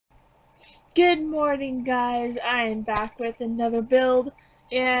Good morning, guys. I am back with another build,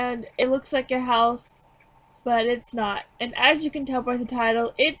 and it looks like a house, but it's not. And as you can tell by the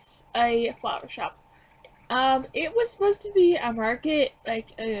title, it's a flower shop. It was supposed to be a market,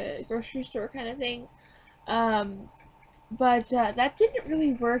 like a grocery store kind of thing, um, but that didn't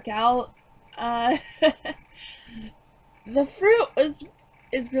really work out. Uh, the fruit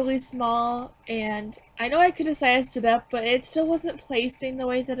is really small, and I know I could have sized it up, but it still wasn't placing the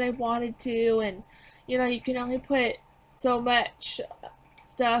way that I wanted to, and you can only put so much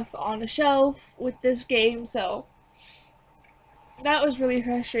stuff on a shelf with this game, so that was really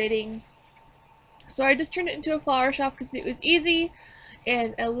frustrating. So I just turned it into a flower shop because it was easy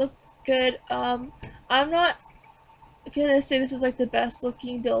and it looked good. I'm not gonna say this is like the best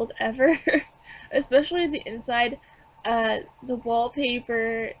looking build ever, especially the inside. The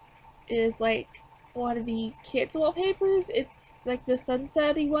wallpaper is like one of the kids' wallpapers. It's like the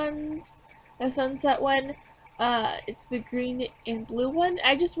sunsetty ones, the sunset one. It's the green and blue one.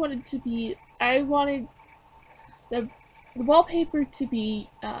 I wanted the the wallpaper to be,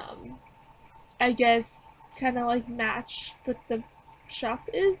 I guess, kind of like match what the shop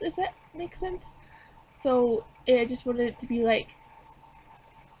is, if that makes sense. So I just wanted it to be like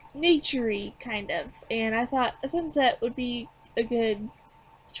naturey kind of, and I thought a sunset would be a good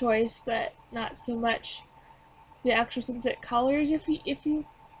choice, but not so much the actual sunset colors. If you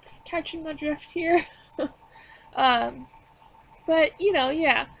catching my drift here, um, but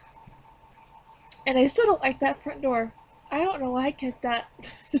yeah. And I still don't like that front door. I don't know why I kept that.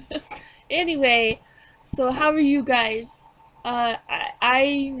 Anyway, so how are you guys?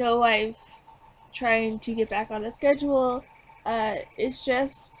 I know I've trying to get back on a schedule. It's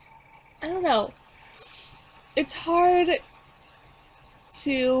just, I don't know. It's hard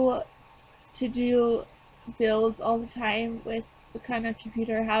to do builds all the time with the kind of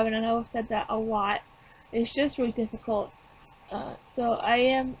computer I have, and I know I've said that a lot. It's just really difficult. So I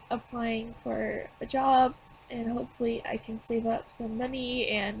am applying for a job, and hopefully I can save up some money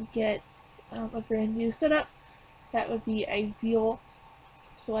and get a brand new setup. That would be ideal,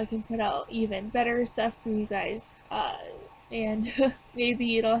 so I can put out even better stuff for you guys. And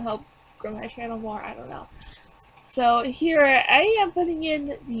maybe it'll help grow my channel more. I don't know. So here I am putting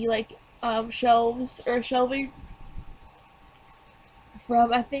in the shelves or shelving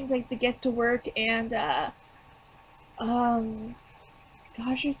from, I think, like the Get to Work and um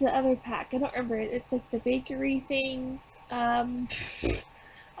gosh, there's the other pack. I don't remember. It's like the bakery thing. Um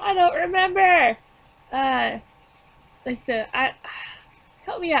I don't remember. Uh like the I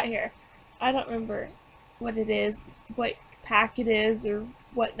help me out here. I don't remember what it is, what pack it is or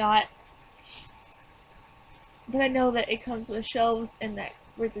whatnot. But I know that it comes with shelves and that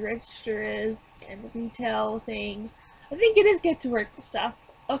where the register is and the retail thing. I think it is Get to Work stuff.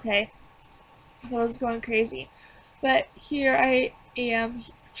 Okay. I thought I was going crazy. But here I am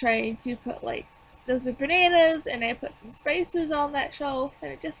trying to put like those are bananas, and I put some spices on that shelf,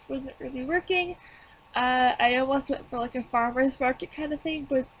 and it just wasn't really working. I almost went for like a farmer's market kind of thing,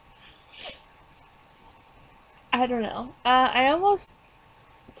 but I don't know.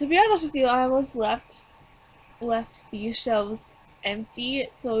 To be honest with you, I almost left these shelves empty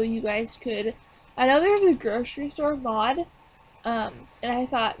so you guys could. I know there's a grocery store mod, and I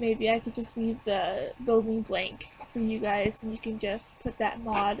thought maybe I could just leave the building blank for you guys, and you can just put that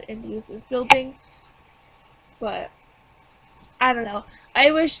mod and use this building. But I don't know.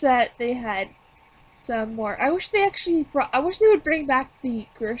 I wish that they had some more. I wish they actually brought. I wish they would bring back the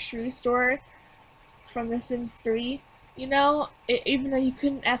grocery store from The Sims 3. Even though you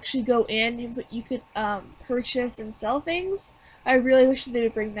couldn't actually go in, but you could purchase and sell things. I really wish they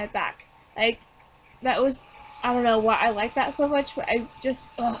would bring that back. Like that was, I don't know why I like that so much, but I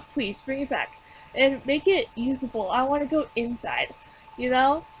just, oh, please bring it back and make it usable. I want to go inside, you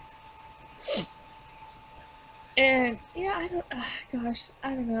know. And yeah, gosh, I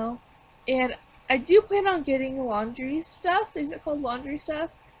don't know. And I do plan on getting laundry stuff. Is it called laundry stuff?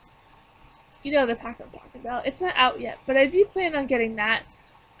 You know the pack I'm talking about. It's not out yet, but I do plan on getting that.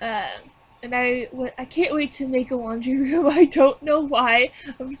 And I can't wait to make a laundry room. I don't know why.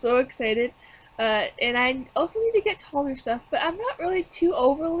 I'm so excited. And I also need to get taller stuff, but I'm not really too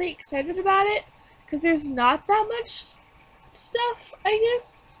overly excited about it because there's not that much stuff, I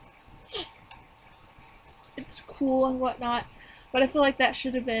guess. It's cool and whatnot, but I feel like that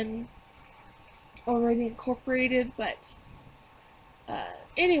should have been already incorporated, but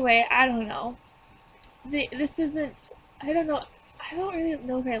anyway, I don't know. This isn't. I don't know. I don't really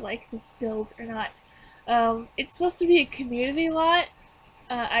know if I like this build or not. It's supposed to be a community lot.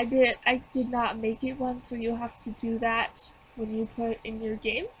 I did not make it one, so you'll have to do that when you put it in your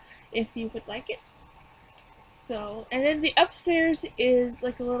game. if you would like it. So, and then the upstairs is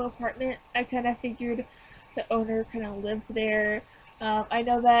like a little apartment. I kind of figured the owner kind of lived there. I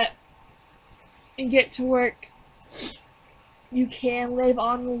know that in Get to Work, you can live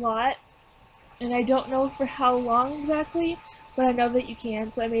on the lot, and I don't know for how long exactly, but I know that you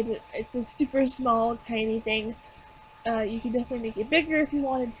can, so I made it, it's a super small, tiny thing. You can definitely make it bigger if you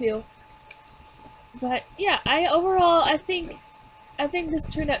wanted to. But yeah, I think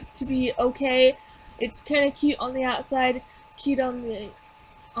this turned out to be okay. It's kind of cute on the outside, cute on the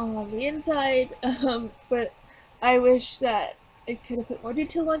inside, but I wish that it could have put more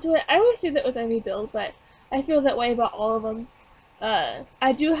detail onto it. I always say that with every build, but I feel that way about all of them.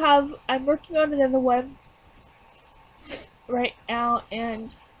 I'm working on another one right now,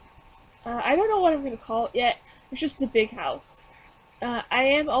 and I don't know what I'm going to call it yet. It's just a big house. I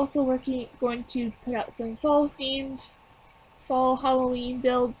am also going to put out some fall Halloween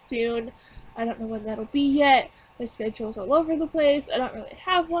builds soon. I don't know when that'll be yet. My schedule's all over the place. I don't really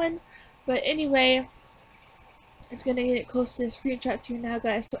have one. But anyway, it's gonna get close to the screenshots here now,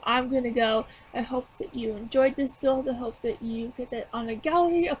 guys. So I'm gonna go. I hope that you enjoyed this build. I hope that you get that on a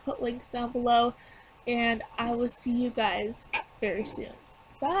gallery. I'll put links down below. And I will see you guys very soon.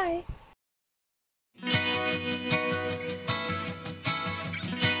 Bye!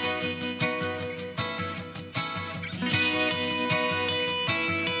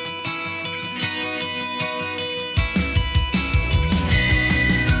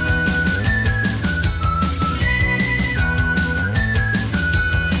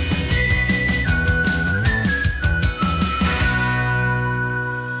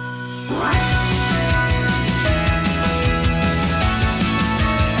 What?